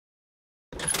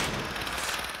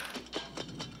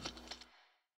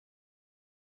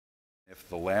if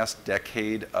the last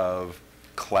decade of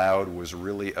cloud was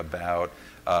really about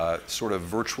sort of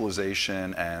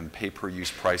virtualization and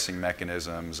pay-per-use pricing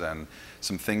mechanisms and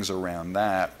some things around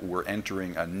that, we're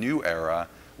entering a new era,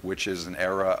 which is an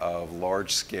era of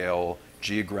large-scale,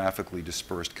 geographically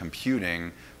dispersed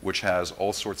computing, which has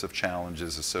all sorts of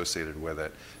challenges associated with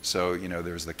it. So, you know,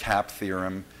 there's the CAP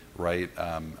theorem, right,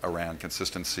 around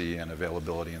consistency and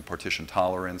availability and partition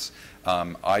tolerance.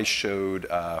 I showed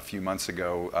a few months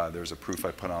ago, there's a proof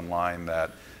I put online that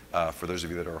for those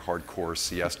of you that are hardcore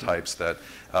CS types, that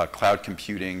cloud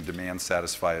computing demand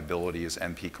satisfiability is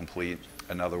NP complete.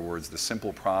 In other words, the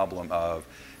simple problem of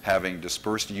having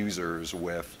dispersed users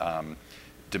with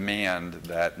demand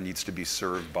that needs to be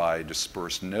served by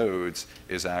dispersed nodes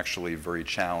is actually very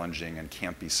challenging and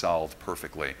can't be solved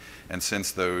perfectly. And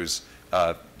since those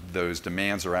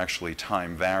demands are actually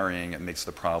time varying, it makes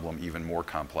the problem even more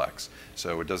complex.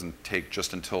 So it doesn't take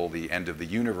just until the end of the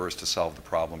universe to solve the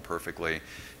problem perfectly.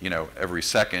 You know, every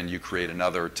second you create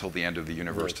another till the end of the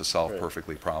universe to solve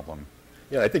perfectly problem.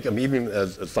 Yeah, I think even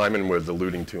as Simon was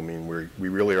alluding to, I mean, we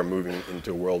really are moving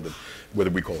into a world of, whether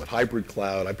we call it hybrid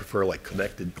cloud, I prefer like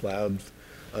connected clouds,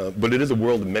 but it is a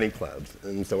world of many clouds.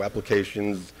 And so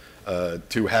applications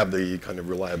to have the kind of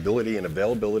reliability and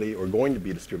availability are going to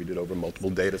be distributed over multiple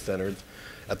data centers.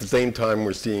 At the same time,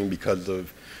 we're seeing, because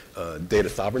of data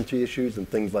sovereignty issues and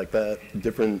things like that,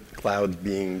 different clouds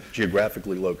being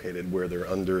geographically located where they're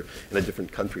in a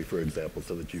different country, for example,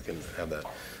 so that you can have that.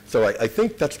 So I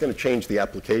think that's going to change the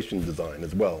application design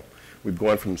as well. We've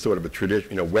gone from sort of a traditional,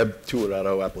 you know, Web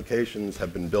 2.0 applications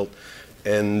have been built,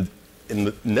 and in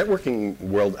the networking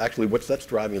world, actually what that's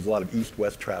driving is a lot of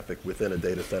east-west traffic within a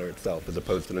data center itself, as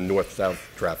opposed to the north-south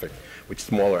traffic, which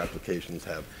smaller applications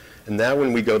have. And now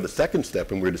when we go the second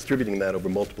step and we're distributing that over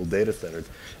multiple data centers,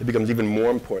 it becomes even more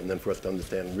important then for us to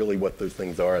understand really what those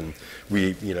things are. And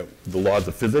we, you know, the laws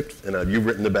of physics, and you've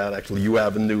written about, actually you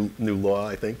have a new law,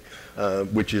 I think,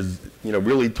 which is, you know,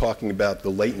 really talking about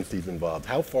the latencies involved.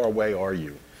 How far away are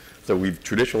you? So we've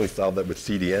traditionally solved that with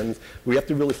CDNs. We have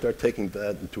to really start taking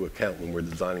that into account when we're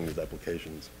designing these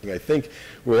applications. And I think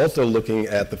we're also looking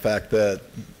at the fact that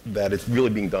it's really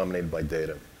being dominated by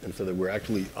data. And so that we're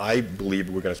actually, I believe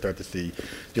we're going to start to see,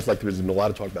 just like there's been a lot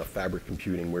of talk about fabric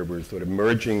computing, where we're sort of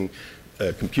merging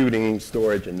computing,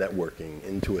 storage, and networking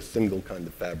into a single kind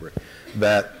of fabric,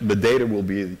 that the data will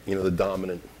be, you know, the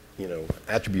dominant, you know,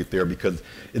 attribute there, because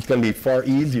it's going to be far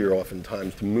easier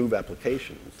oftentimes to move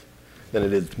applications than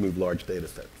it is to move large data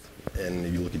sets. And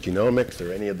if you look at genomics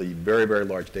or any of the very, very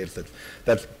large data sets,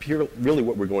 that's really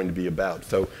what we're going to be about.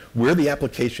 So where the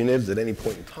application is at any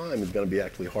point in time is going to be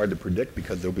actually hard to predict,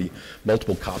 because there'll be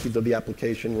multiple copies of the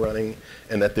application running,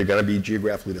 and that they're going to be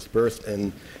geographically dispersed.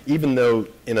 And even though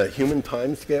in a human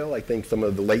time scale, I think some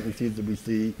of the latencies that we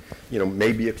see, you know,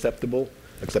 may be acceptable,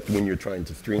 except when you're trying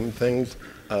to stream things,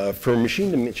 for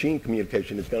machine-to-machine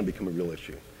communication, it's going to become a real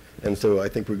issue. And so I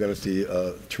think we're going to see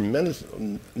tremendous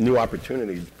new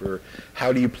opportunities for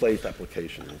how do you place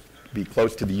applications, to be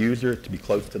close to the user, to be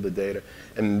close to the data,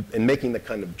 and making that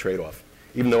kind of trade-off.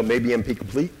 Even though it may be NP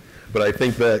complete, but I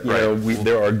think that, you know,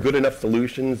 there are good enough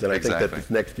solutions, and I think that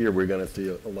this next year we're going to see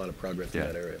a lot of progress in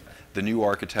that area. The new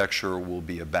architecture will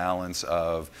be a balance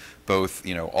of both,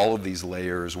 you know, all of these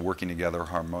layers working together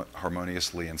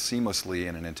harmoniously and seamlessly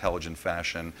in an intelligent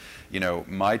fashion. You know,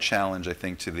 my challenge, I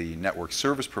think, to the network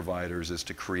service providers is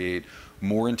to create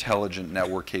more intelligent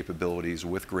network capabilities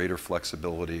with greater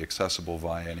flexibility, accessible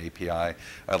via an API.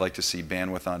 I'd like to see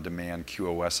bandwidth on demand,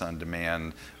 QoS on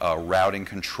demand, routing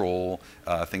control,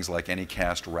 things like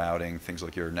Anycast routing, things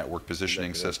like your network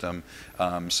positioning system.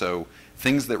 So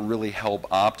things that really help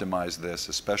optimize this,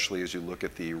 especially as you look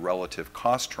at the relative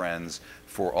cost trends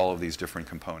for all of these different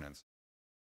components.